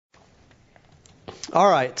All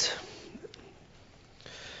right.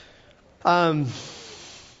 I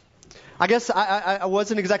guess I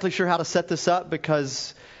wasn't exactly sure how to set this up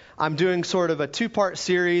because I'm doing sort of a two-part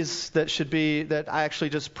series that I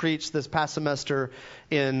actually just preached this past semester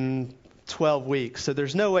in 12 weeks. So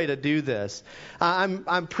there's no way to do this.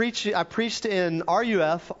 I preached in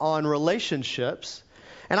RUF on relationships.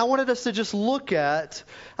 And I wanted us to just look at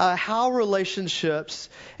how relationships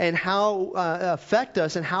and how affect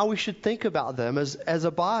us and how we should think about them as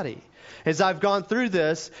a body. As I've gone through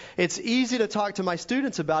this, it's easy to talk to my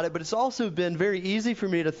students about it, but it's also been very easy for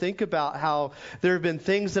me to think about how there have been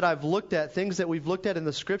things that I've looked at, things that we've looked at in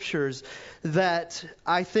the scriptures that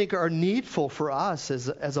I think are needful for us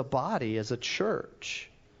as a body, as a church.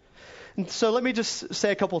 And so let me just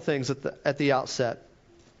say a couple things at the outset.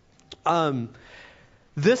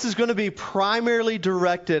 This is going to be primarily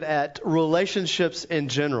directed at relationships in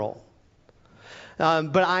general.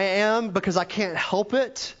 But because I can't help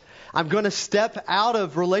it, I'm going to step out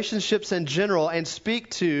of relationships in general and speak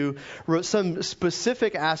to some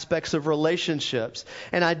specific aspects of relationships.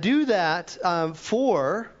 And I do that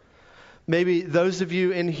for maybe those of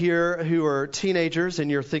you in here who are teenagers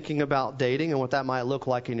and you're thinking about dating and what that might look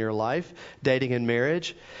like in your life, dating and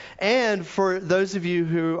marriage. And for those of you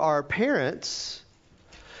who are parents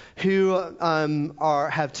who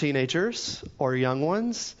have teenagers or young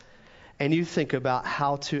ones, and you think about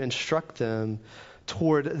how to instruct them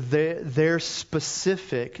toward their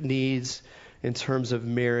specific needs in terms of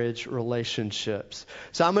marriage relationships.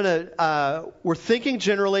 So we're thinking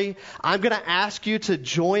generally. I'm going to ask you to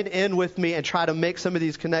join in with me and try to make some of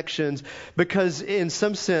these connections because in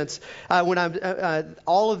some sense,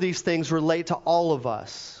 all of these things relate to all of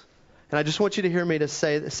us. And I just want you to hear me to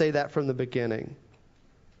say that from the beginning.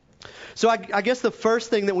 So I guess the first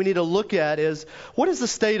thing that we need to look at is, what is the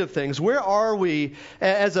state of things? Where are we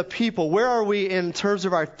as a people? Where are we in terms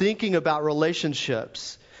of our thinking about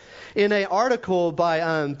relationships? In an article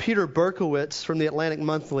by Peter Berkowitz from the Atlantic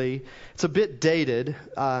Monthly, it's a bit dated.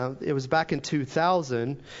 It was back in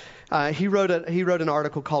 2000. He wrote an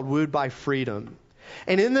article called Wooed by Freedom.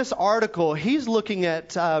 And in this article, he's looking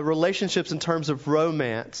at relationships in terms of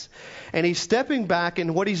romance. And he's stepping back,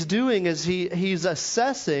 and what he's doing is he's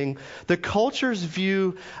assessing the culture's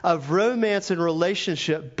view of romance and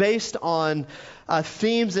relationship based on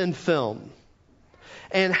themes in film.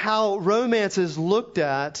 And how romance is looked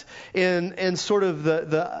at in sort of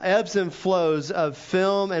the ebbs and flows of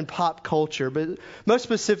film and pop culture, but most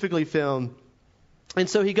specifically film. And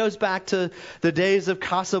so he goes back to the days of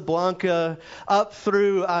Casablanca up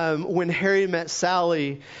through When Harry Met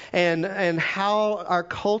Sally and how our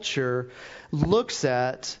culture looks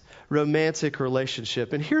at romantic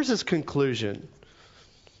relationship. And here's his conclusion.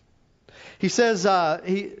 He says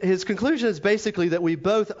his conclusion is basically that we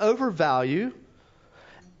both overvalue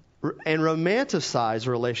and romanticize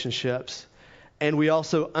relationships, and we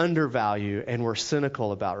also undervalue and we're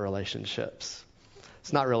cynical about relationships.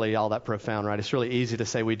 It's not really all that profound, right? It's really easy to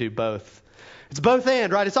say we do both. It's both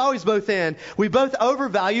and, right? It's always both and. We both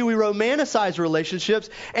overvalue, we romanticize relationships,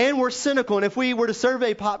 and we're cynical. And if we were to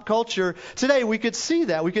survey pop culture today, we could see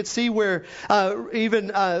that. We could see where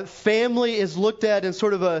even family is looked at in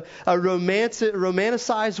sort of a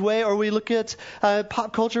romanticized way, or we look at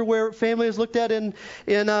pop culture where family is looked at in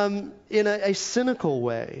a cynical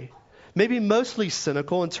way. Maybe mostly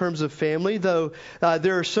cynical in terms of family, though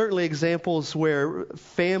there are certainly examples where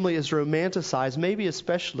family is romanticized, maybe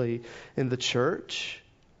especially in the church.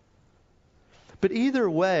 But either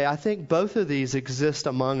way, I think both of these exist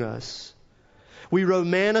among us. We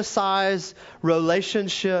romanticize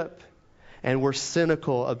relationship, and we're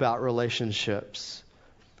cynical about relationships.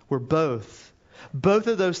 We're both. Both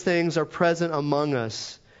of those things are present among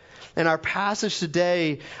us. And our passage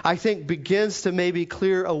today, I think, begins to maybe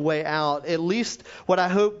clear a way out. At least what I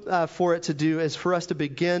hope for it to do is for us to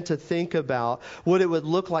begin to think about what it would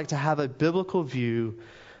look like to have a biblical view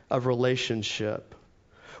of relationship.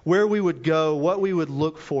 Where we would go, what we would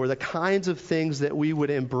look for, the kinds of things that we would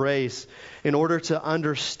embrace in order to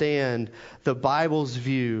understand the Bible's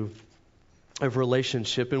view of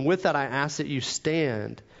relationship. And with that, I ask that you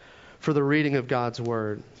stand for the reading of God's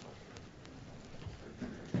Word.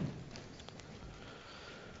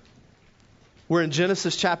 We're in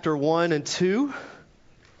Genesis chapter 1 and 2.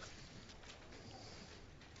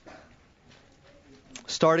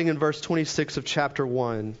 Starting in verse 26 of chapter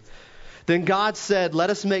 1. Then God said, "Let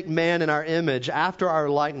us make man in our image, after our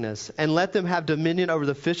likeness, and let them have dominion over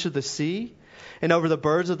the fish of the sea, and over the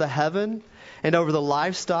birds of the heaven, and over the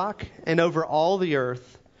livestock, and over all the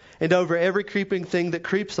earth, and over every creeping thing that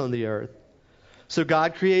creeps on the earth." So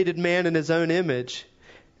God created man in his own image.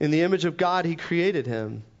 In the image of God, he created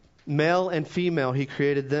him. Male and female, he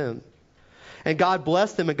created them. And God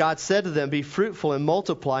blessed them, and God said to them, be fruitful and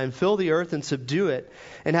multiply and fill the earth and subdue it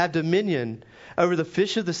and have dominion over the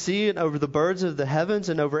fish of the sea and over the birds of the heavens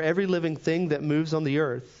and over every living thing that moves on the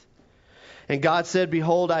earth. And God said,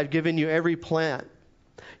 behold, I have given you every plant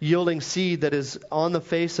yielding seed that is on the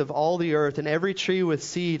face of all the earth, and every tree with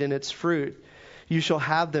seed in its fruit. You shall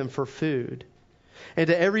have them for food. And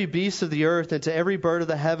to every beast of the earth, and to every bird of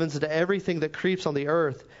the heavens, and to everything that creeps on the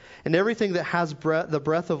earth, and everything that has the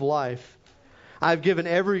breath of life, I have given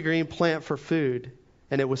every green plant for food.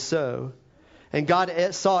 And it was so. And God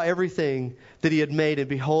saw everything that he had made, and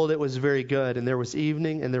behold, it was very good. And there was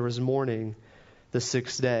evening and there was morning the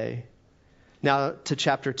sixth day. Now to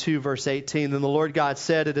chapter 2, verse 18. Then the Lord God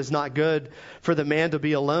said, it is not good for the man to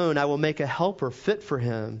be alone. I will make a helper fit for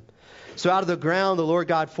him. So out of the ground the Lord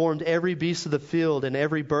God formed every beast of the field and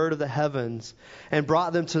every bird of the heavens, and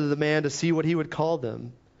brought them to the man to see what he would call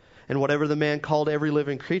them. And whatever the man called every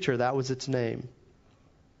living creature, that was its name.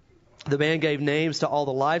 The man gave names to all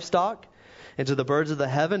the livestock, and to the birds of the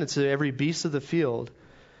heaven, and to every beast of the field.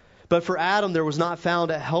 But for Adam there was not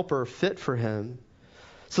found a helper fit for him.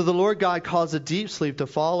 So the Lord God caused a deep sleep to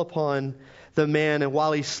fall upon the man, and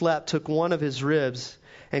while he slept, took one of his ribs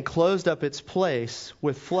and closed up its place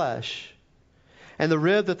with flesh. And the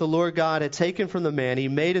rib that the Lord God had taken from the man, he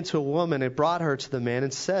made into a woman and brought her to the man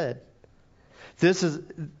and said, this is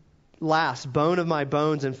last bone of my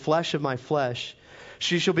bones and flesh of my flesh.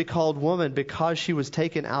 She shall be called woman because she was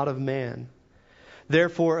taken out of man.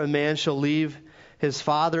 Therefore a man shall leave his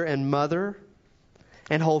father and mother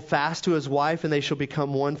and hold fast to his wife, and they shall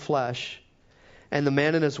become one flesh. And the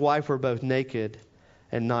man and his wife were both naked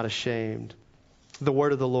and not ashamed. The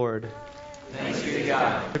word of the Lord. Thanks be to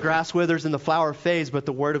God. The grass withers and the flower fades, but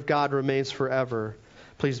the word of God remains forever.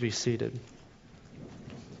 Please be seated.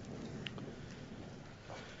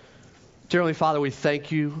 Dear Heavenly Father, we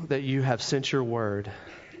thank you that you have sent your word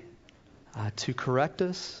to correct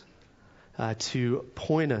us, to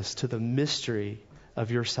point us to the mystery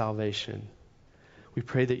of your salvation. We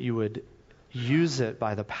pray that you would use it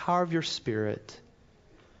by the power of your Spirit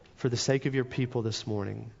for the sake of your people this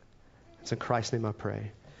morning. It's in Christ's name I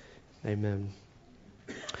pray. Amen.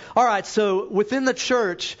 All right, so within the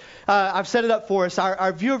church, I've set it up for us.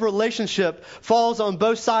 Our view of relationship falls on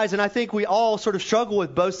both sides, and I think we all sort of struggle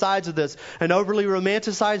with both sides of this. An overly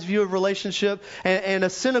romanticized view of relationship and a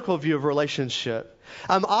cynical view of relationship.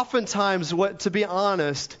 Oftentimes, to be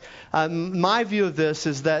honest, my view of this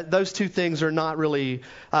is that those two things are not really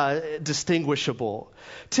distinguishable.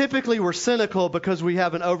 Typically, we're cynical because we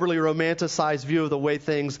have an overly romanticized view of the way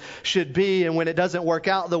things should be, and when it doesn't work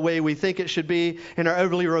out the way we think it should be in our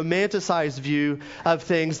overly romanticized view of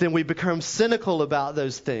things, then we become cynical about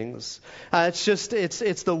those things.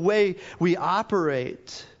 It's the way we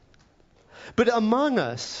operate. But among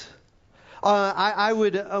us, I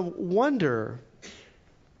would wonder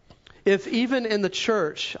if even in the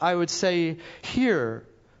church, I would say here,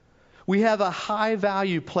 we have a high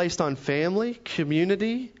value placed on family,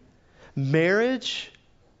 community, marriage.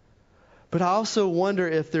 But I also wonder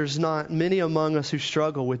if there's not many among us who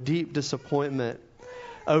struggle with deep disappointment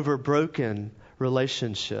over broken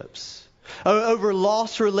relationships, over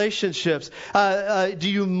lost relationships. Do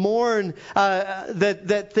you mourn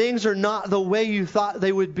that things are not the way you thought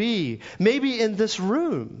they would be? Maybe in this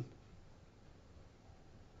room,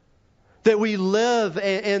 that we live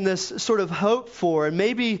in this sort of hope for. And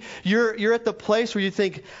maybe you're at the place where you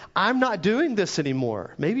think, I'm not doing this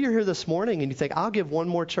anymore. Maybe you're here this morning and you think, I'll give one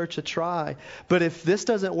more church a try. But if this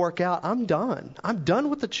doesn't work out, I'm done. I'm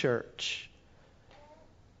done with the church.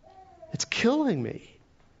 It's killing me.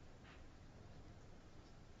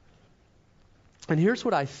 And here's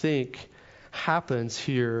what I think happens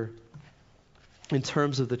here in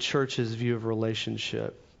terms of the church's view of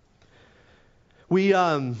relationship.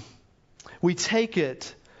 We take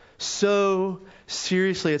it so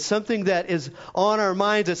seriously. It's something that is on our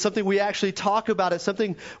minds. It's something we actually talk about. It's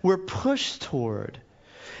something we're pushed toward.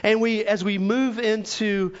 And as we move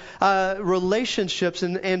into relationships,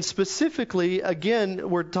 and specifically, again,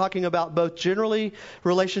 we're talking about both generally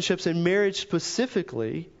relationships and marriage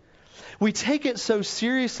specifically, we take it so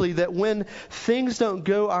seriously that when things don't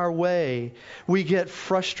go our way, we get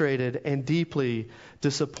frustrated and deeply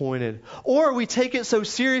disappointed. Or we take it so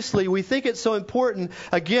seriously, we think it's so important.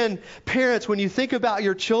 Again, parents, when you think about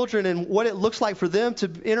your children and what it looks like for them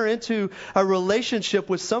to enter into a relationship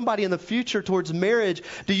with somebody in the future towards marriage,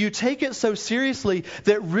 do you take it so seriously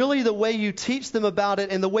that really the way you teach them about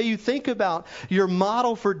it and the way you think about your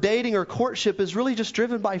model for dating or courtship is really just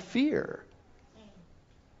driven by fear?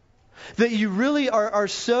 That you really are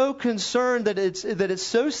so concerned that it's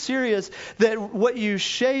so serious that what you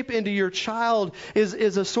shape into your child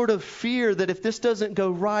is a sort of fear that if this doesn't go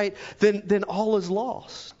right, then all is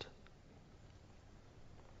lost.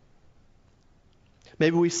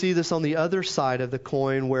 Maybe we see this on the other side of the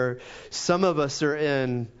coin where some of us are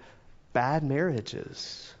in bad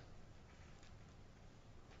marriages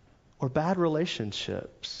or bad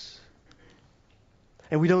relationships,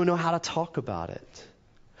 and we don't know how to talk about it.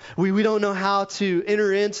 We don't know how to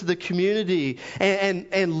enter into the community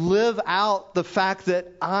and live out the fact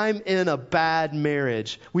that I'm in a bad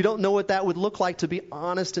marriage. We don't know what that would look like, to be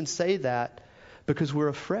honest and say that, because we're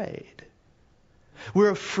afraid. We're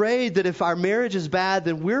afraid that if our marriage is bad,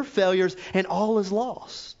 then we're failures and all is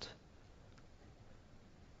lost.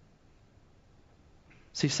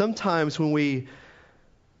 See, sometimes when we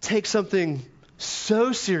take something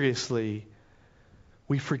so seriously,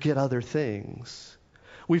 we forget other things.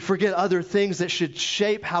 We forget other things that should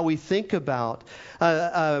shape how we think about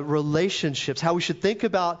relationships, how we should think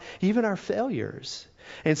about even our failures.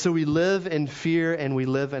 And so we live in fear and we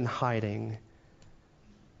live in hiding.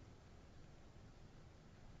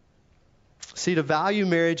 See, to value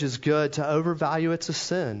marriage is good. To overvalue it's a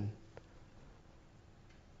sin.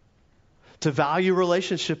 To value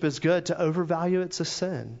relationship is good. To overvalue it's a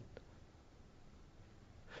sin.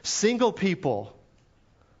 Single people.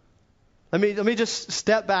 Let me just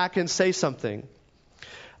step back and say something.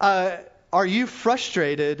 Are you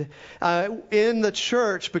frustrated in the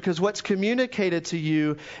church because what's communicated to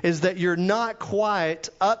you is that you're not quite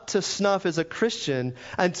up to snuff as a Christian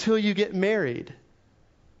until you get married?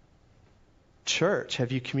 Church,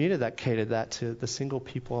 have you communicated that to the single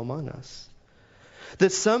people among us?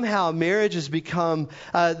 That somehow marriage has become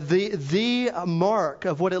the mark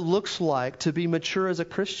of what it looks like to be mature as a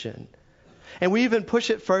Christian. And we even push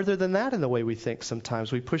it further than that in the way we think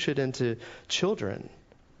sometimes. We push it into children.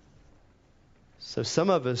 So some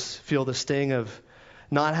of us feel the sting of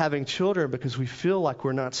not having children because we feel like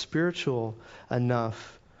we're not spiritual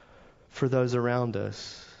enough for those around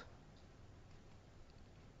us.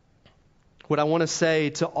 What I want to say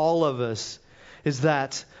to all of us is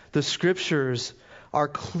that the Scriptures are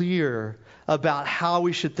clear about how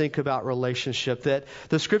we should think about relationship, that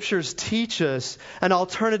the Scriptures teach us an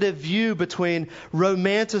alternative view between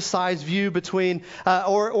romanticized view between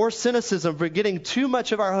or cynicism for getting too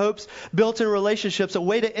much of our hopes built in relationships, a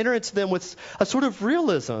way to enter into them with a sort of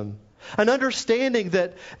realism, an understanding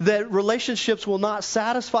that relationships will not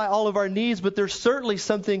satisfy all of our needs, but there's certainly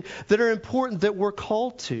something that are important that we're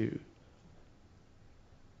called to.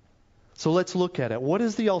 So let's look at it. What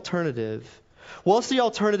is the alternative? What's the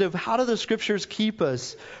alternative? How do the Scriptures keep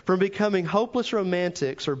us from becoming hopeless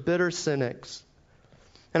romantics or bitter cynics?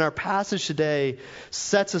 And our passage today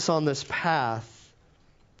sets us on this path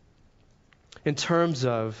in terms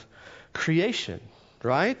of creation,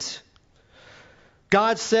 right?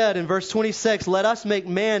 God said in verse 26, "Let us make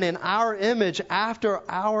man in our image after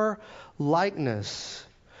our likeness."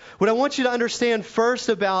 What I want you to understand first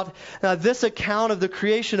about this account of the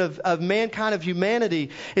creation of mankind, of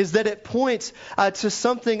humanity, is that it points to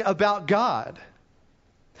something about God.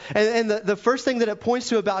 And the first thing that it points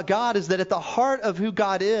to about God is that at the heart of who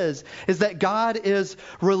God is that God is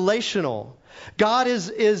relational. God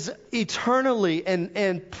is eternally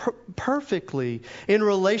and perfectly in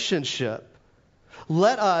relationship.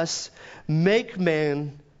 Let us make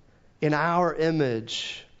man in our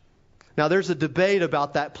image. Now, there's a debate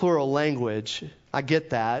about that plural language. I get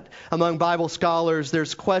that. Among Bible scholars,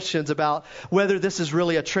 there's questions about whether this is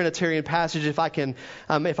really a Trinitarian passage. If I'm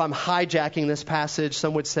hijacking this passage,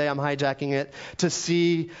 some would say I'm hijacking it to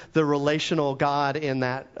see the relational God in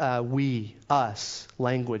that we, us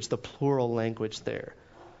language, the plural language there.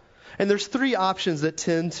 And there's three options that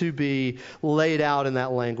tend to be laid out in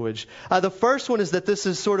that language. The first one is that this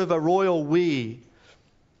is sort of a royal we.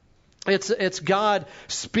 It's God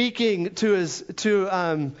speaking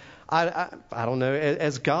I don't know,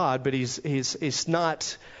 as God, but he's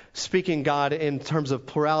not speaking God in terms of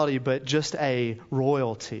plurality, but just a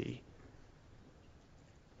royalty.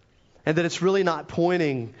 And that it's really not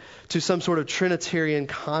pointing to some sort of Trinitarian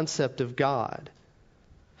concept of God.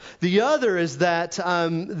 The other is that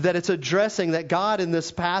it's addressing, that God in this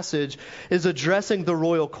passage is addressing the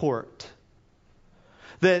royal court.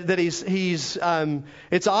 That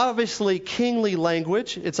it's obviously kingly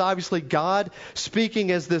language. It's obviously God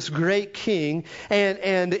speaking as this great king,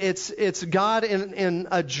 and it's God in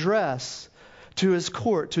address to his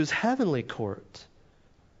court, to his heavenly court.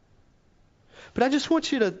 But I just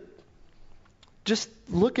want you to just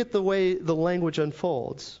look at the way the language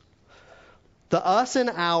unfolds. The us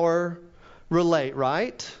and our relate,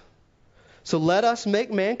 right? So let us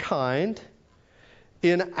make mankind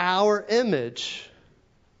in our image.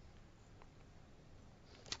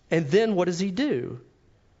 And then what does he do?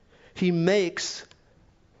 He makes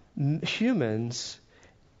humans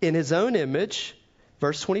in his own image,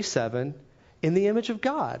 verse 27, in the image of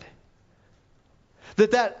God.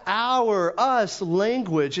 That our, us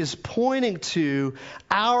language is pointing to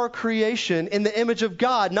our creation in the image of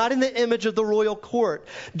God, not in the image of the royal court.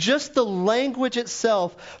 Just the language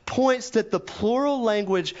itself points that the plural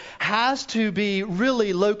language has to be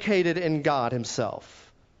really located in God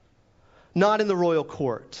himself, not in the royal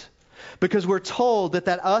court. Because we're told that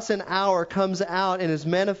us and our comes out and is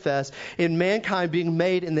manifest in mankind being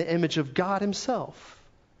made in the image of God himself.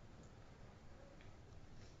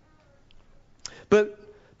 But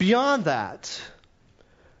beyond that,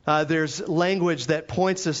 there's language that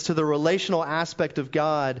points us to the relational aspect of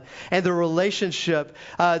God and the relationship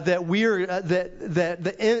that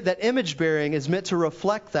image bearing is meant to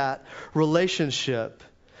reflect that relationship.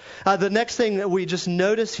 The next thing that we just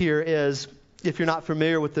notice here is, if you're not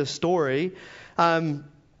familiar with this story,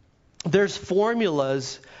 there's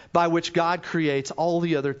formulas by which God creates all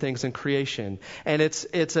the other things in creation, and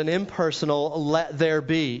it's an impersonal "let there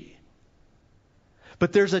be."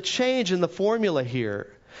 But there's a change in the formula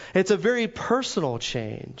here. It's a very personal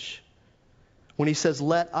change when he says,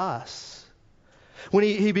 let us. When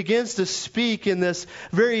he begins to speak in this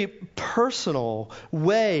very personal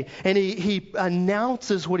way, and he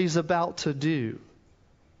announces what he's about to do.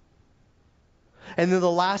 And then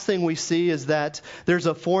the last thing we see is that there's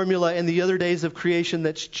a formula in the other days of creation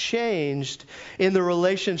that's changed in the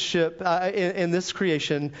relationship in this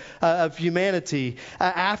creation of humanity.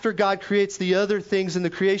 After God creates the other things in the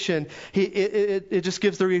creation, it just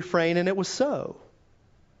gives the refrain, and it was so.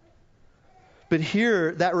 But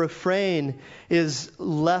here, that refrain is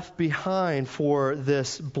left behind for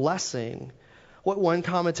this blessing. What one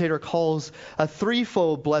commentator calls a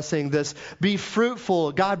threefold blessing, this be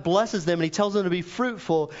fruitful. God blesses them and he tells them to be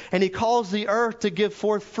fruitful, and he calls the earth to give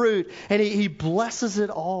forth fruit, and he blesses it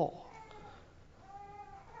all.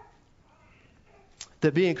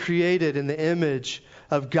 That being created in the image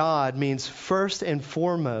of God means first and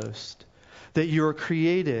foremost that you are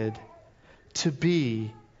created to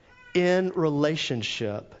be in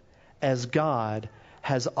relationship as God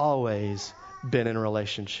has always been in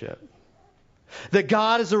relationship. That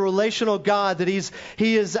God is a relational God, that He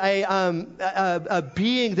is a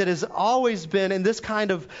being that has always been in this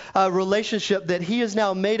kind of relationship that He has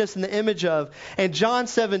now made us in the image of. And John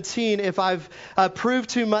 17, if I've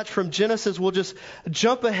proved too much from Genesis, we'll just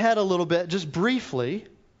jump ahead a little bit, just briefly,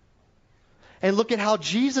 and look at how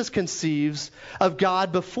Jesus conceives of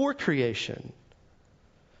God before creation.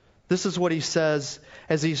 This is what He says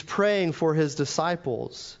as He's praying for His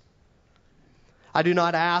disciples. I do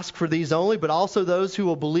not ask for these only, but also those who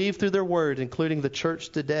will believe through their word, including the church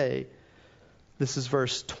today. This is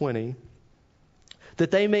verse 20.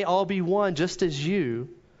 That they may all be one, just as you,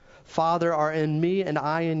 Father, are in me and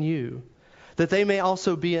I in you. That they may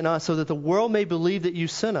also be in us, so that the world may believe that you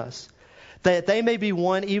sent us. That they may be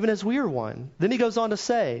one, even as we are one. Then he goes on to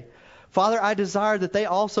say, Father, I desire that they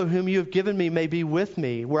also whom you have given me may be with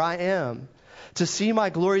me where I am, to see my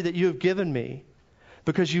glory that you have given me.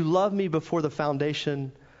 Because you loved me before the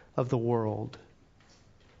foundation of the world.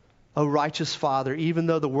 O righteous Father, even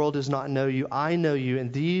though the world does not know you, I know you,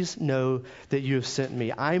 and these know that you have sent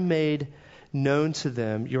me. I made known to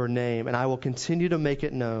them your name, and I will continue to make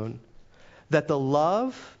it known, that the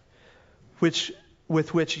love with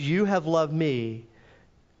which you have loved me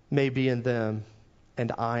may be in them,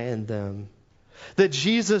 and I in them. That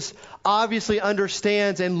Jesus obviously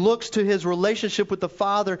understands and looks to his relationship with the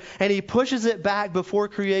Father, and he pushes it back before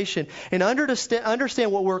creation. And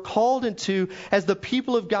understand what we're called into as the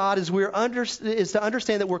people of God is to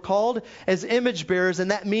understand that we're called as image bearers, and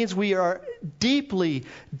that means we are deeply,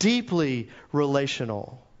 deeply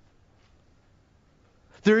relational.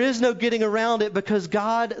 There is no getting around it because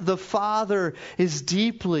God the Father is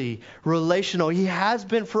deeply relational. He has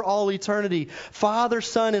been for all eternity. Father,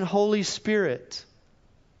 Son, and Holy Spirit.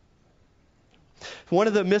 One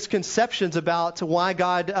of the misconceptions about why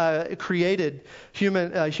God created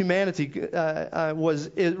humanity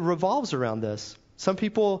it revolves around this. Some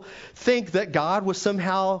people think that God was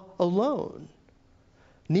somehow alone,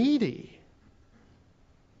 needy.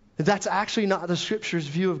 That's actually not the Scripture's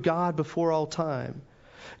view of God before all time.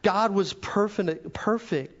 God was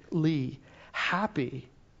perfectly happy,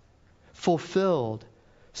 fulfilled,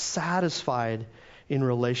 satisfied in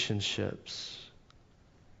relationships.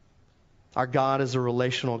 Our God is a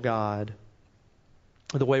relational God.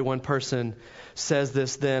 The way one person says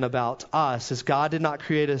this then about us is God did not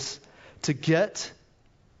create us to get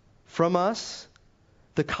from us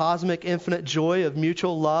the cosmic infinite joy of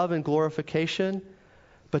mutual love and glorification,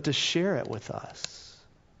 but to share it with us.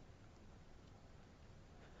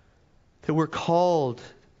 That we're called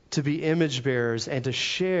to be image bearers and to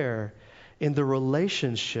share in the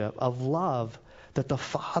relationship of love that the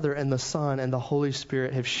Father and the Son and the Holy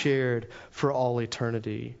Spirit have shared for all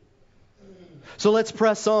eternity. So let's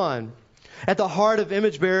press on. At the heart of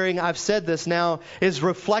image bearing, I've said this now, is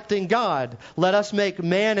reflecting God. Let us make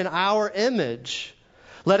man in our image.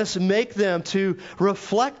 Let us make them to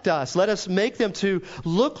reflect us. Let us make them to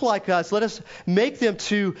look like us. Let us make them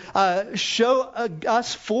to show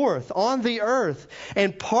us forth on the earth.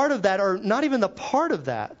 And part of that, or not even the part of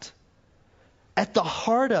that, at the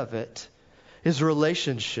heart of it is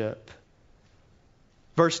relationship.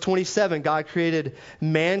 Verse 27, God created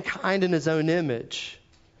mankind in his own image.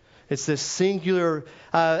 It's this singular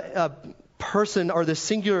person, or this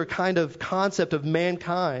singular kind of concept of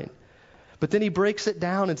mankind. But then he breaks it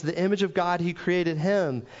down into the image of God. He created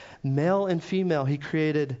him. Male and female, he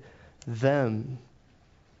created them.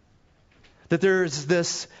 That there's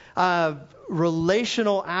this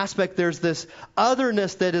relational aspect. There's this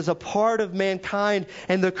otherness that is a part of mankind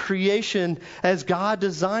and the creation as God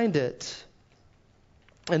designed it.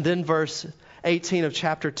 And then verse 18 of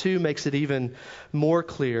chapter 2 makes it even more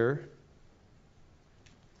clear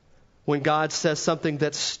when God says something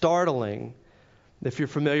that's startling. If you're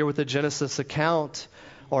familiar with the Genesis account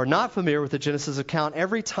or not familiar with the Genesis account,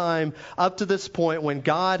 every time up to this point when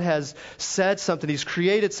God has said something, he's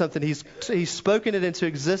created something, he's spoken it into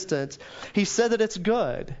existence, he said that it's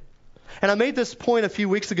good. And I made this point a few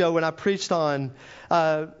weeks ago when I preached on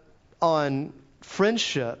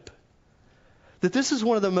friendship, that this is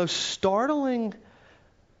one of the most startling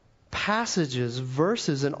passages,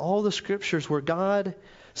 verses in all the scriptures where God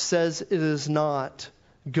says it is not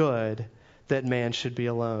good that man should be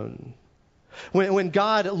alone. When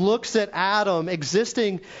God looks at Adam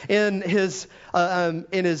existing in his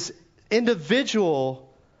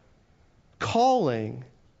individual calling,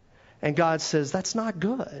 and God says that's not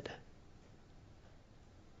good.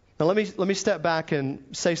 Now let me step back and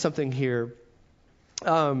say something here.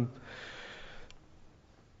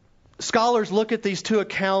 Scholars look at these two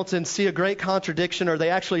accounts and see a great contradiction, or they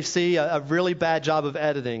actually see a really bad job of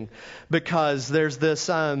editing, because there's this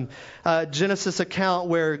Genesis account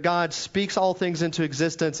where God speaks all things into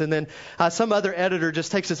existence, and then some other editor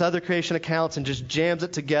just takes this other creation accounts and just jams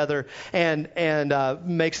it together and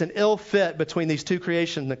makes an ill fit between these two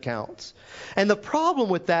creation accounts. And the problem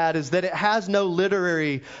with that is that it has no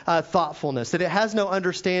literary thoughtfulness, that it has no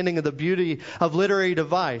understanding of the beauty of literary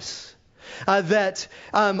device. That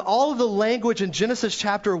all of the language in Genesis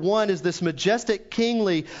chapter 1 is this majestic,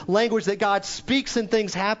 kingly language that God speaks and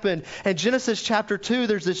things happen. And Genesis chapter 2,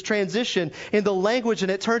 there's this transition in the language,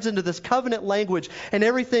 and it turns into this covenant language, and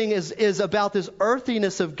everything is about this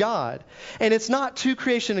earthiness of God. And it's not two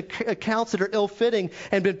creation accounts that are ill-fitting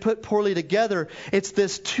and been put poorly together. It's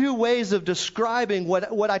this two ways of describing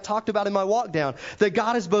what I talked about in my walk down. That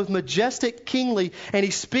God is both majestic, kingly, and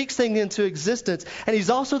he speaks things into existence. And he's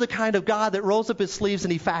also the kind of God that rolls up his sleeves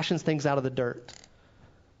and he fashions things out of the dirt.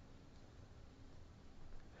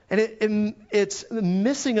 And it's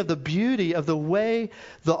missing of the beauty of the way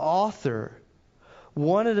the author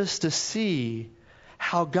wanted us to see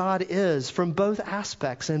how God is from both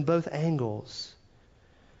aspects and both angles.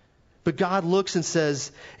 But God looks and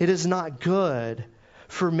says, it is not good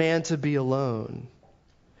for man to be alone.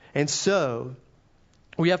 And so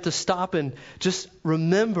we have to stop and just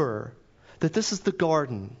remember that this is the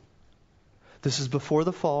garden. This is before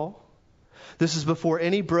the fall. This is before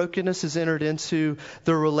any brokenness is entered into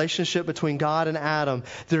the relationship between God and Adam.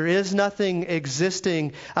 There is nothing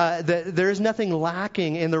existing, there is nothing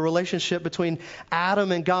lacking in the relationship between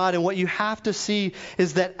Adam and God. And what you have to see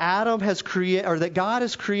is that God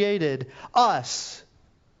has created us,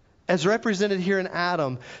 as represented here in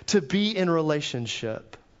Adam, to be in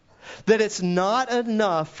relationship. That it's not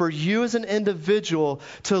enough for you as an individual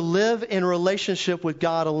to live in relationship with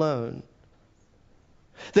God alone.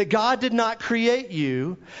 That God did not create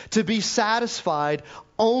you to be satisfied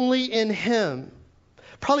only in him.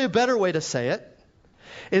 Probably a better way to say it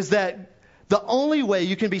is that the only way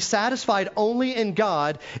you can be satisfied only in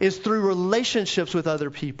God is through relationships with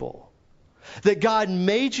other people. That God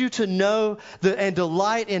made you to know and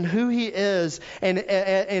delight in who he is and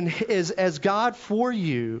is as God for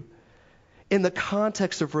you in the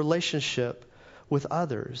context of relationship with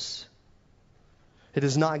others. It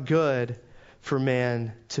is not good for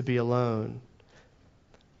man to be alone.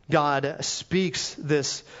 God speaks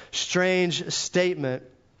this strange statement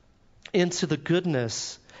into the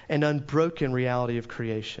goodness and unbroken reality of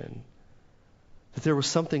creation. That there was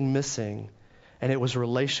something missing, and it was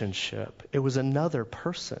relationship. It was another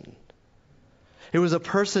person. It was a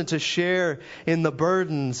person to share in the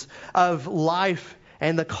burdens of life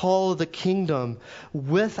and the call of the kingdom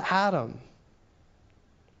with Adam.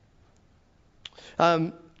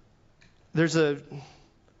 There's a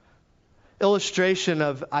illustration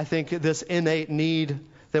of, I think, this innate need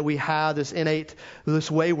that we have,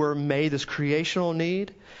 this way we're made, this creational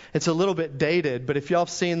need. It's a little bit dated, but if y'all have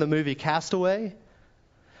seen the movie Castaway,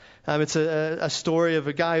 it's a story of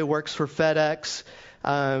a guy who works for FedEx.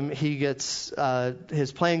 He gets,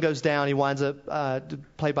 his plane goes down. He winds up,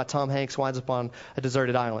 played by Tom Hanks, winds up on a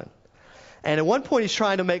deserted island. And at one point he's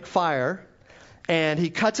trying to make fire, and he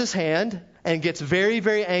cuts his hand and gets very,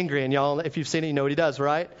 very angry. And y'all, if you've seen it, you know what he does,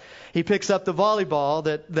 right? He picks up the volleyball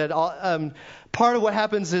part of what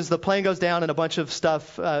happens is the plane goes down and a bunch of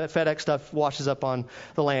stuff, FedEx stuff, washes up on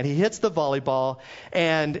the land. He hits the volleyball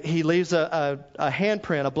and he leaves a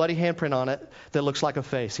handprint, a bloody handprint on it that looks like a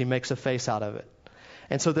face. He makes a face out of it.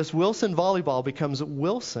 And so this Wilson volleyball becomes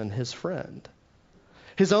Wilson, his friend,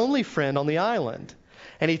 his only friend on the island.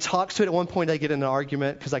 And he talks to it. At one point they get in an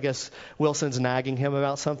argument because I guess Wilson's nagging him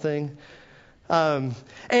about something. And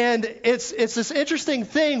it's this interesting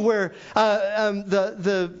thing where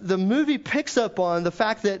the movie picks up on the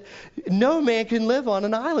fact that no man can live on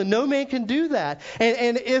an island. No man can do that.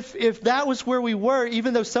 And if that was where we were,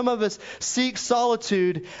 even though some of us seek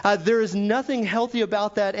solitude, there is nothing healthy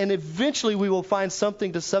about that. And eventually we will find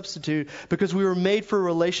something to substitute because we were made for a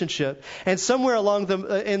relationship. And somewhere along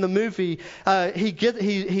in the movie,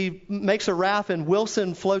 he makes a raft and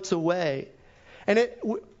Wilson floats away. And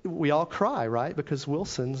we all cry, right? Because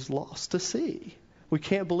Wilson's lost to sea. We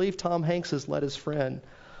can't believe Tom Hanks has let his friend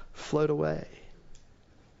float away.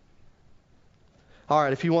 All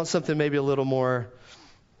right, if you want something maybe a little more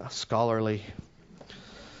scholarly,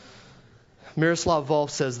 Miroslav Volf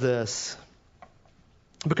says this: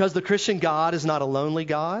 because the Christian God is not a lonely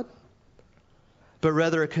God, but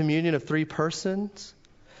rather a communion of three persons,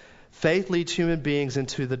 faith leads human beings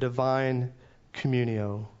into the divine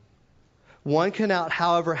communio. One cannot,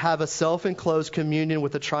 however, have a self-enclosed communion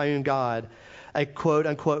with the triune God, a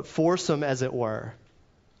quote-unquote foursome, as it were.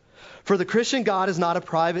 For the Christian God is not a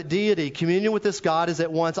private deity. Communion with this God is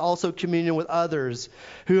at once also communion with others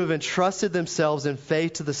who have entrusted themselves in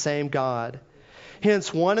faith to the same God.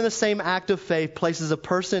 Hence, one and the same act of faith places a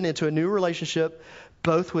person into a new relationship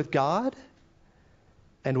both with God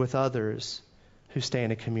and with others who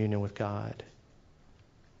stand in communion with God.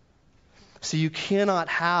 So you cannot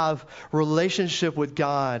have relationship with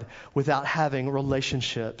God without having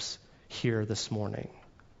relationships here this morning.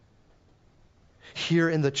 Here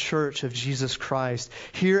in the church of Jesus Christ.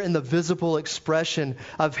 Here in the visible expression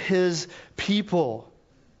of His people.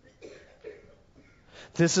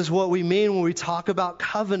 This is what we mean when we talk about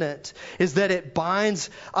covenant, is that it binds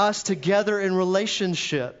us together in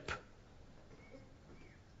relationship.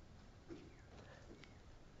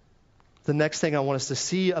 The next thing I want us to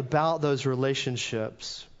see about those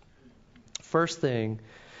relationships, first thing,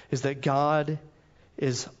 is that God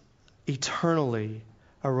is eternally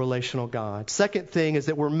a relational God. Second thing is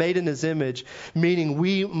that we're made in His image, meaning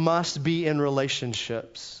we must be in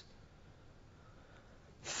relationships.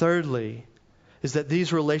 Thirdly, is that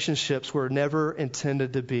these relationships were never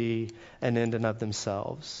intended to be an end in of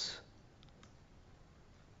themselves.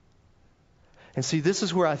 And see, this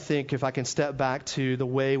is where I think, if I can step back to the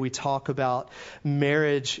way we talk about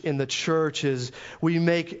marriage in the church, is we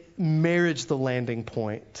make marriage the landing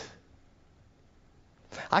point.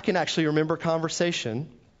 I can actually remember a conversation.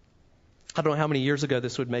 I don't know how many years ago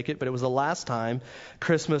this would make it, but it was the last time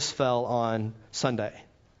Christmas fell on Sunday.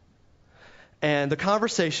 And the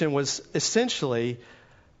conversation was essentially,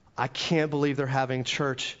 I can't believe they're having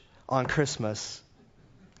church on Christmas.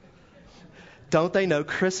 Don't they know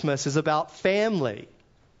Christmas is about family?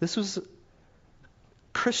 This was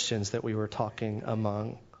Christians that we were talking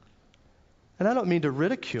among. And I don't mean to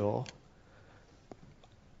ridicule.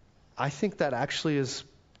 I think that actually is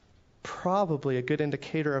probably a good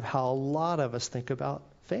indicator of how a lot of us think about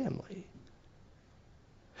family.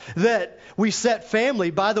 That we set family,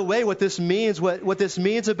 by the way, what this means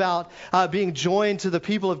about being joined to the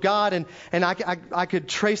people of God, and I could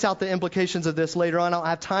trace out the implications of this later on. I don't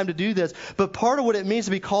have time to do this. But part of what it means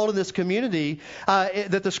to be called in this community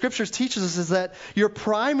that the Scriptures teaches us is that your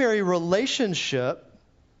primary relationship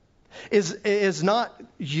is not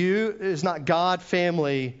God,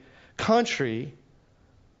 family, country.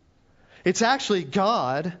 It's actually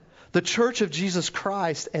God, the church of Jesus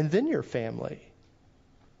Christ, and then your family.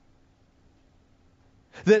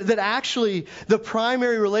 That actually the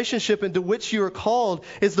primary relationship into which you are called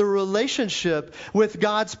is the relationship with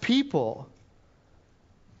God's people.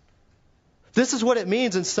 This is what it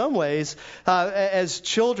means in some ways as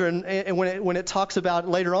children, and when it talks about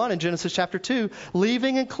later on in Genesis chapter 2,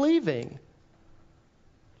 leaving and cleaving.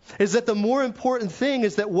 Is that the more important thing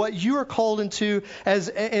is that what you are called into as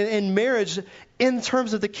in marriage in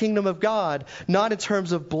terms of the kingdom of God, not in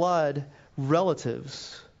terms of blood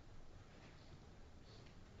relatives.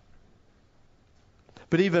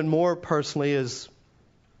 But even more personally is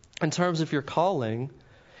in terms of your calling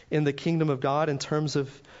in the kingdom of God, in terms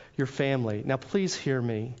of your family. Now, please hear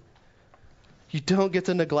me. You don't get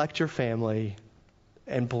to neglect your family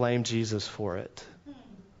and blame Jesus for it.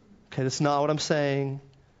 Okay, that's not what I'm saying.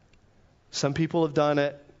 Some people have done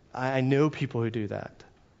it. I know people who do that.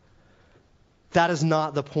 That is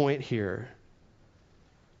not the point here.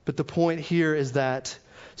 But the point here is that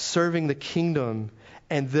serving the kingdom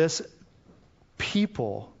and this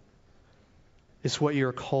people is what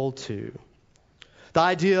you're called to. The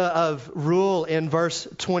idea of rule in verse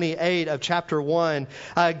 28 of chapter 1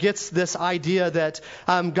 gets this idea that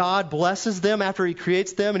God blesses them after he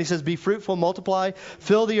creates them. And he says, be fruitful, multiply,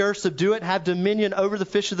 fill the earth, subdue it, have dominion over the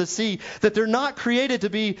fish of the sea. That they're not created to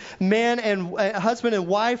be man and husband and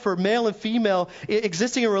wife or male and female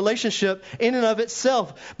existing in a relationship in and of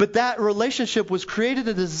itself. But that relationship was created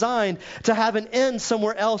and designed to have an end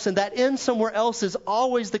somewhere else. And that end somewhere else is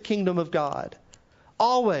always the kingdom of God.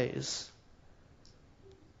 Always.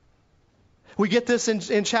 We get this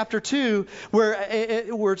in chapter 2 where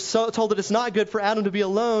we're told that it's not good for Adam to be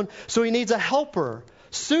alone, so he needs a helper,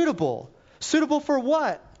 suitable. Suitable for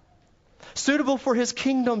what? Suitable for his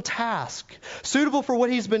kingdom task. Suitable for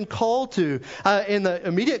what he's been called to. In the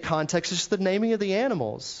immediate context, it's just the naming of the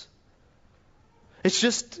animals. It's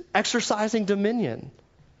just exercising dominion.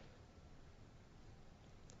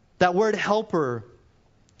 That word helper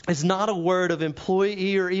is not a word of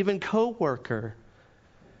employee or even co-worker.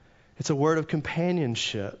 It's a word of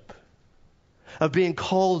companionship, of being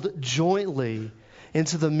called jointly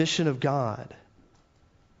into the mission of God.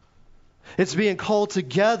 It's being called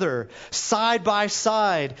together, side by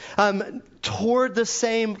side, toward the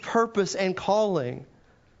same purpose and calling.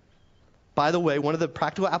 By the way, one of the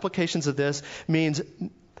practical applications of this means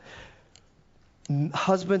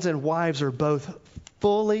husbands and wives are both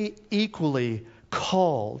fully, equally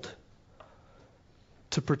called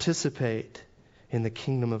to participate in the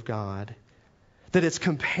kingdom of God. That it's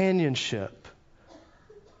companionship.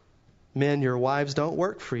 Men, your wives don't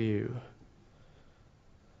work for you.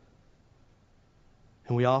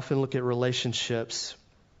 And we often look at relationships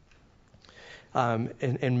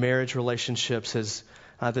and marriage relationships as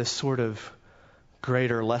this sort of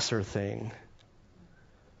greater, lesser thing.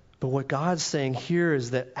 But what God's saying here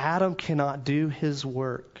is that Adam cannot do his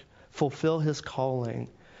work, fulfill his calling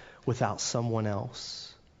without someone else.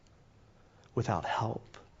 Without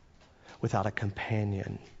help, without a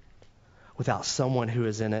companion, without someone who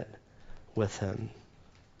is in it with him.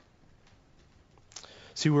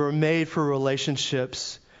 See, we were made for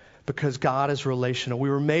relationships because God is relational. We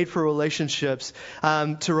were made for relationships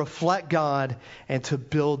to reflect God and to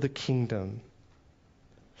build the kingdom.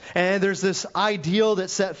 And there's this ideal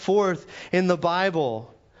that's set forth in the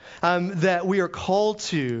Bible that we are called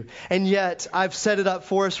to. And yet, I've set it up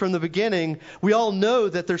for us from the beginning. We all know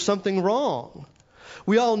that there's something wrong.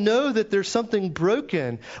 We all know that there's something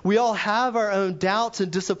broken. We all have our own doubts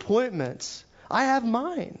and disappointments. I have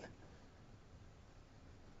mine.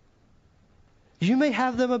 You may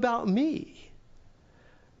have them about me.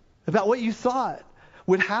 About what you thought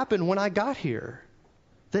would happen when I got here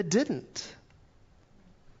that didn't.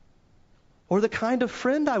 Or the kind of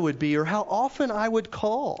friend I would be, or how often I would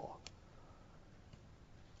call.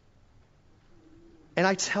 And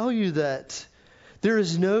I tell you that there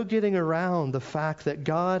is no getting around the fact that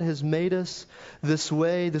God has made us this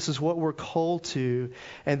way. This is what we're called to.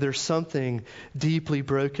 And there's something deeply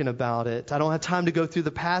broken about it. I don't have time to go through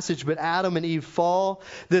the passage, but Adam and Eve fall.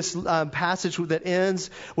 This passage that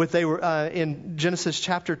ends with they were in Genesis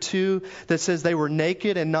chapter 2 that says they were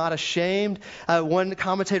naked and not ashamed. One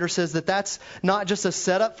commentator says that that's not just a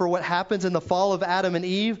setup for what happens in the fall of Adam and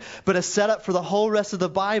Eve, but a setup for the whole rest of the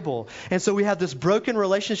Bible. And so we have this broken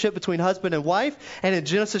relationship between husband and wife. And in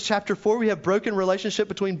Genesis chapter 4, we have broken relationship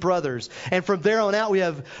between brothers. And from there on out, we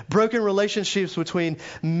have broken relationships between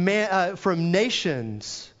from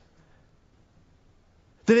nations.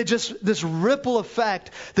 That it just, this ripple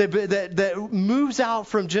effect that moves out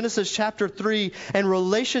from Genesis chapter 3, and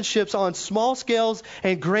relationships on small scales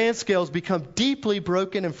and grand scales become deeply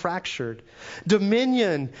broken and fractured.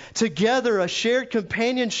 Dominion, together, a shared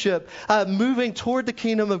companionship, moving toward the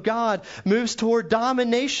kingdom of God, moves toward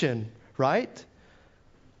domination, right?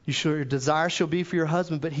 Your desire shall be for your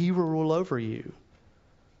husband, but he will rule over you.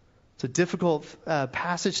 It's a difficult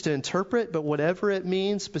passage to interpret, but whatever it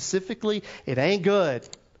means specifically, it ain't good.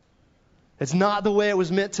 It's not the way it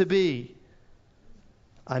was meant to be.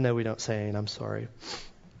 I know we don't say ain't, I'm sorry.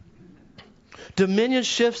 Dominion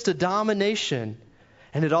shifts to domination,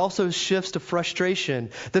 and it also shifts to frustration.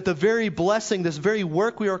 That the very blessing, this very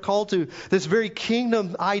work we are called to, this very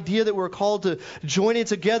kingdom idea that we're called to join in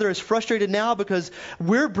together is frustrated now because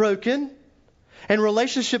we're broken. And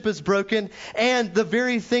relationship is broken, and the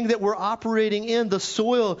very thing that we're operating in, the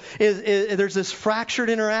soil, is there's this fractured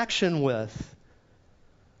interaction with.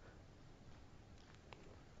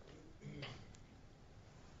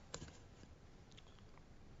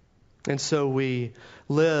 And so we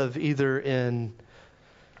live either in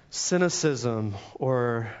cynicism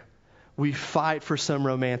or we fight for some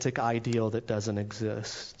romantic ideal that doesn't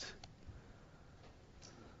exist.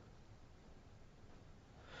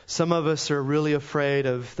 Some of us are really afraid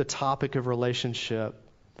of the topic of relationship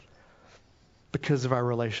because of our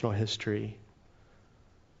relational history.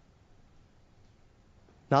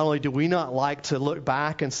 Not only do we not like to look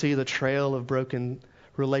back and see the trail of broken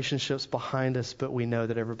relationships behind us, but we know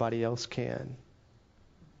that everybody else can.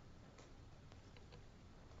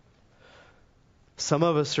 Some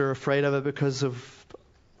of us are afraid of it because of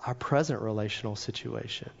our present relational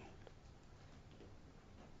situation.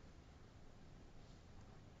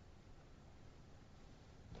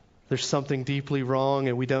 There's something deeply wrong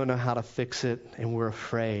and we don't know how to fix it, and we're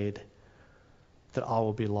afraid that all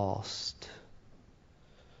will be lost.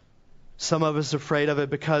 Some of us are afraid of it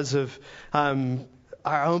because of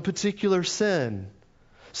our own particular sin,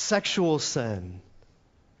 sexual sin.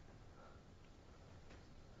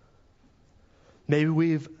 Maybe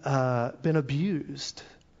we've been abused.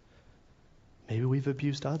 Maybe we've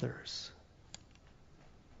abused others.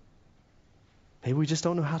 Maybe we just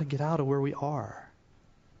don't know how to get out of where we are.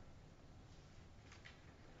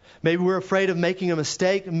 Maybe we're afraid of making a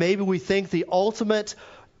mistake. Maybe we think the ultimate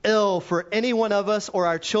ill for any one of us or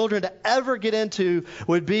our children to ever get into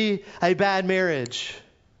would be a bad marriage.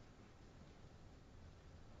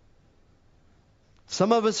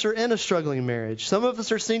 Some of us are in a struggling marriage. Some of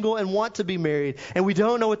us are single and want to be married, and we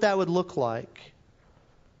don't know what that would look like.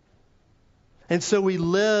 And so we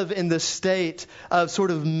live in this state of sort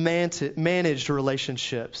of managed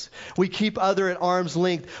relationships. We keep other at arm's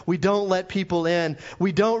length. We don't let people in.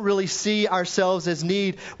 We don't really see ourselves as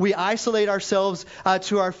need. We isolate ourselves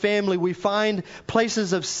to our family. We find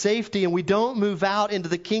places of safety, and we don't move out into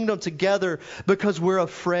the kingdom together because we're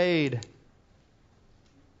afraid.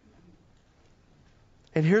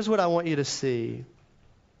 And here's what I want you to see.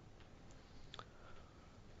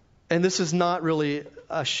 And this is not really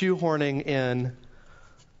a shoehorning in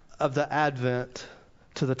of the Advent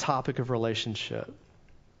to the topic of relationship.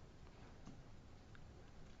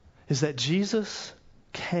 Is that Jesus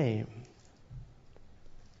came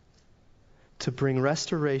to bring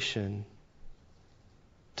restoration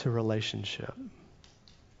to relationship.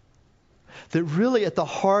 That really at the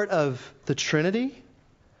heart of the Trinity,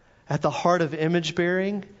 at the heart of image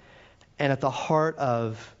bearing, and at the heart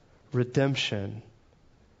of redemption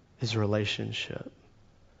is relationship.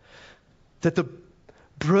 That the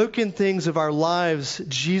broken things of our lives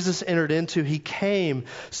Jesus entered into, He came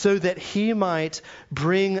so that He might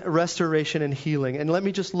bring restoration and healing. And let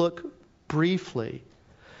me just look briefly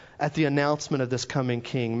at the announcement of this coming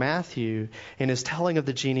king. Matthew, in his telling of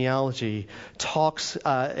the genealogy,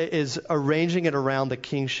 is arranging it around the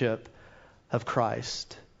kingship of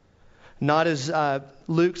Christ. Not as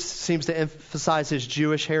Luke seems to emphasize his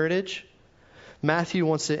Jewish heritage. Matthew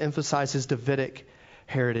wants to emphasize his Davidic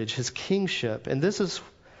heritage, his kingship. And this is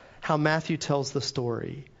how Matthew tells the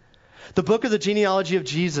story. The book of the genealogy of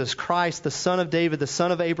Jesus, Christ, the son of David, the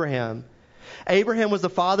son of Abraham. Abraham was the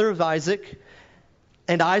father of Isaac,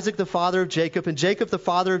 and Isaac the father of Jacob, and Jacob the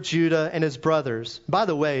father of Judah and his brothers. By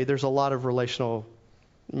the way, there's a lot of relational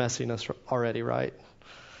messiness already, right?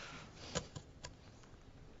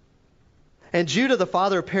 And Judah the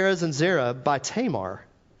father of Perez and Zerah by Tamar.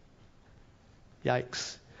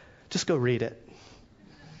 Yikes. Just go read it.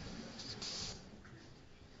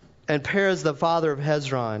 And Perez the father of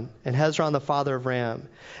Hezron, and Hezron the father of Ram,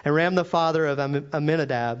 and Ram the father of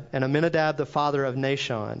Amminadab, and Amminadab the father of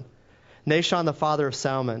Nahshon, Nahshon the father of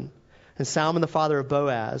Salmon, and Salmon the father of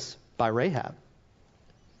Boaz by Rahab.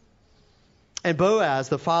 and Boaz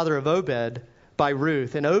the father of Obed by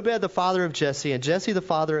Ruth, and Obed the father of Jesse, and Jesse the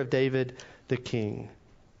father of David the king.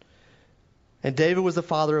 And David was the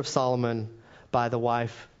father of Solomon by the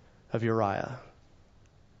wife of Uriah.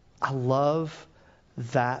 I love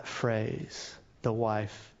that phrase, the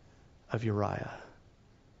wife of Uriah.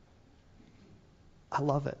 I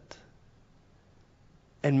love it.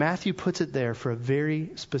 And Matthew puts it there for a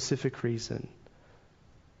very specific reason.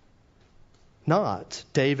 Not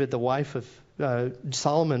David, the wife of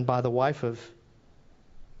Solomon by the wife of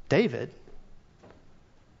David.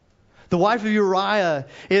 The wife of Uriah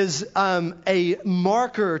is a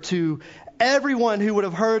marker to everyone who would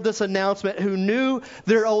have heard this announcement, who knew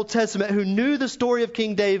their Old Testament, who knew the story of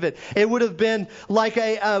King David. It would have been like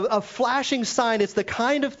a flashing sign. It's the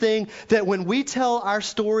kind of thing that when we tell our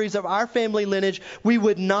stories of our family lineage, we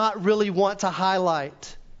would not really want to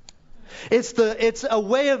highlight. It's a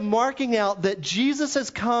way of marking out that Jesus has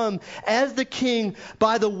come as the king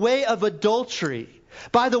by the way of adultery,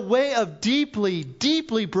 by the way of deeply,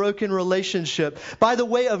 deeply broken relationship, by the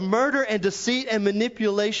way of murder and deceit and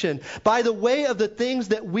manipulation, by the way of the things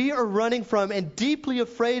that we are running from and deeply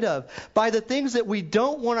afraid of, by the things that we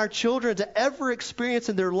don't want our children to ever experience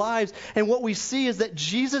in their lives. And what we see is that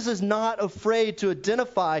Jesus is not afraid to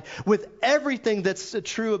identify with everything that's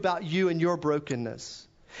true about you and your brokenness.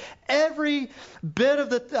 Every bit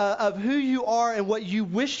of who you are and what you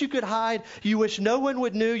wish you could hide, you wish no one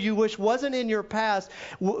would know, you wish wasn't in your past,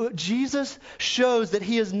 Jesus shows that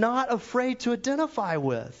he is not afraid to identify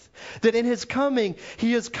with. That in his coming,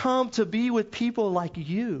 he has come to be with people like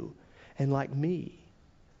you and like me.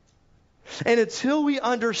 And until we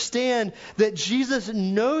understand that Jesus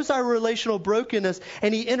knows our relational brokenness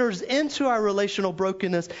and he enters into our relational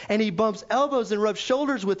brokenness and he bumps elbows and rubs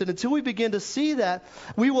shoulders with it, until we begin to see that,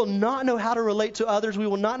 we will not know how to relate to others. We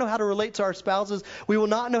will not know how to relate to our spouses. We will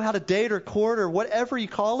not know how to date or court or whatever you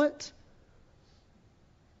call it.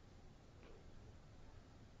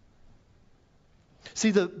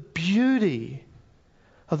 See, the beauty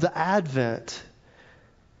of the Advent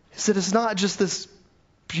is that it's not just this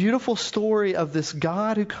beautiful story of this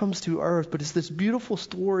God who comes to earth, but it's this beautiful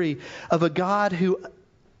story of a God who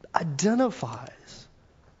identifies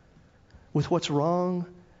with what's wrong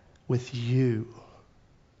with you.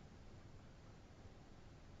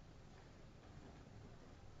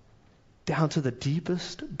 Down to the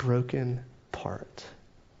deepest broken part.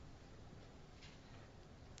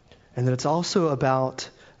 And that it's also about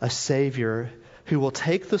a Savior who will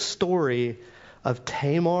take the story of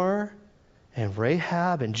Tamar and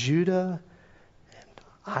Rahab and Judah and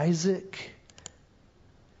Isaac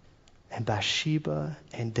and Bathsheba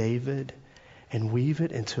and David and weave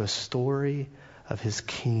it into a story of his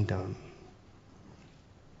kingdom.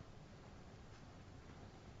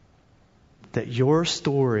 That your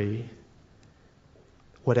story,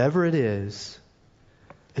 whatever it is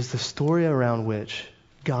the story around which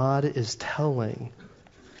God is telling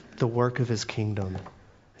the work of his kingdom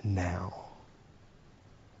now.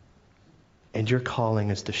 And your calling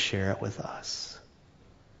is to share it with us.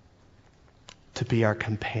 To be a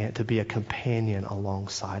companion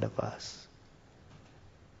alongside of us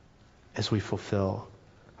as we fulfill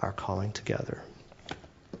our calling together.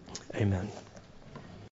 Amen.